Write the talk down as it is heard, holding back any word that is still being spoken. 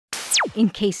in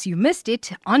case you missed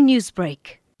it on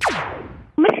Newsbreak.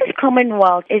 Mrs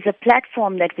Commonwealth is a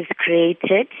platform that was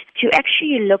created to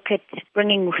actually look at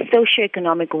bringing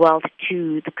socioeconomic wealth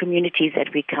to the communities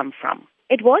that we come from.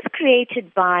 It was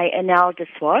created by Anel de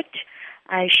Swart.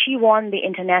 She won the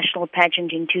international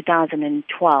pageant in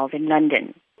 2012 in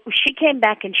London. She came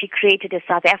back and she created a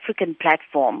South African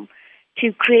platform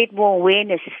to create more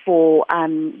awareness for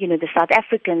the South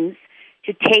Africans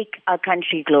to take our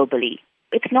country globally.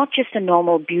 It's not just a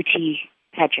normal beauty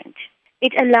pageant.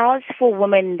 It allows for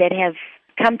women that have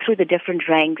come through the different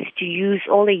ranks to use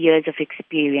all the years of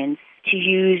experience, to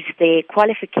use their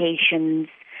qualifications,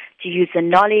 to use the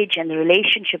knowledge and the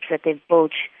relationships that they've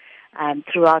built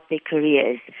throughout their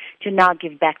careers to now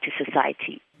give back to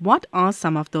society. What are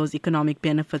some of those economic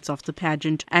benefits of the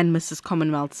pageant and Mrs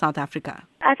Commonwealth South Africa?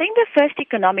 I think the first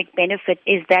economic benefit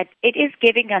is that it is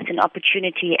giving us an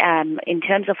opportunity in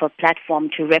terms of a platform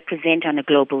to represent on a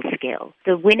global scale.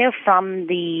 The winner from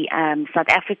the South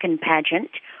African pageant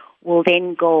will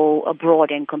then go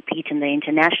abroad and compete in the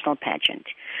international pageant.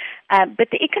 But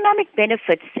the economic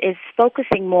benefits is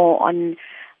focusing more on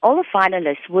all the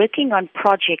finalists working on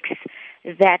projects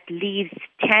that leaves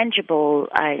tangible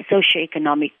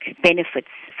socioeconomic benefits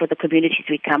for the communities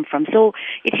we come from. So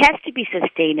it has to be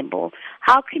sustainable.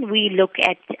 How can we look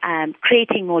at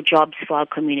creating more jobs for our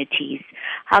communities?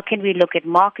 How can we look at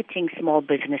marketing small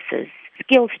businesses,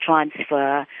 skills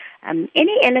transfer,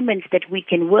 any elements that we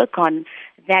can work on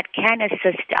that can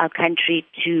assist our country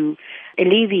to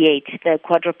alleviate the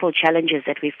quadruple challenges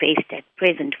that we faced at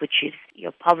present, which is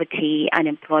poverty,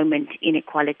 unemployment,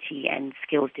 inequality, and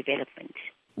skills development.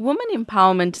 Women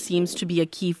empowerment seems to be a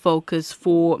key focus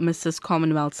for Mrs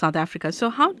Commonwealth South Africa. So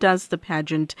how does the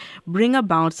pageant bring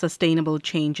about sustainable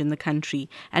change in the country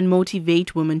and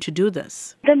motivate women to do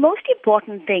this? The most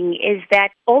important thing is that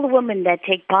all the women that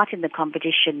take part in the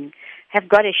competition have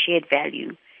got a shared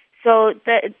value. So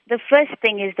the first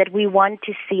thing is that we want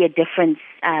to see a difference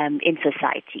in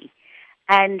society.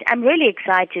 And I'm really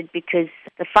excited because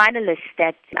the finalists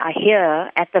that are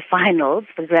here at the finals,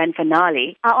 the grand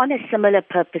finale, are on a similar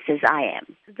purpose as I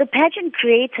am. The pageant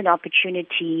creates an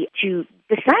opportunity to,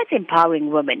 besides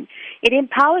empowering women, it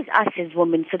empowers us as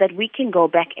women so that we can go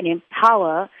back and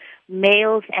empower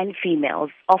males and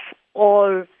females of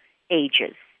all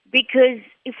ages. Because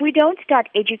if we don't start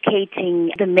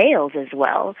educating the males as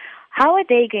well, how are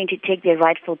they going to take their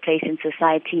rightful place in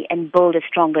society and build a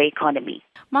stronger economy?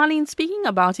 Marlene, speaking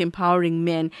about empowering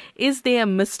men, is there a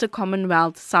Mr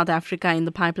Commonwealth South Africa in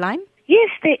the pipeline? Yes,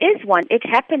 there is one. It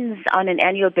happens on an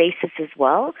annual basis as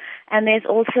well. And there's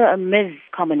also a Ms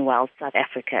Commonwealth South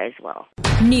Africa as well.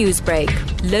 Newsbreak,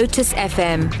 Lotus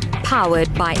FM,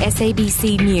 powered by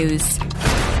SABC News.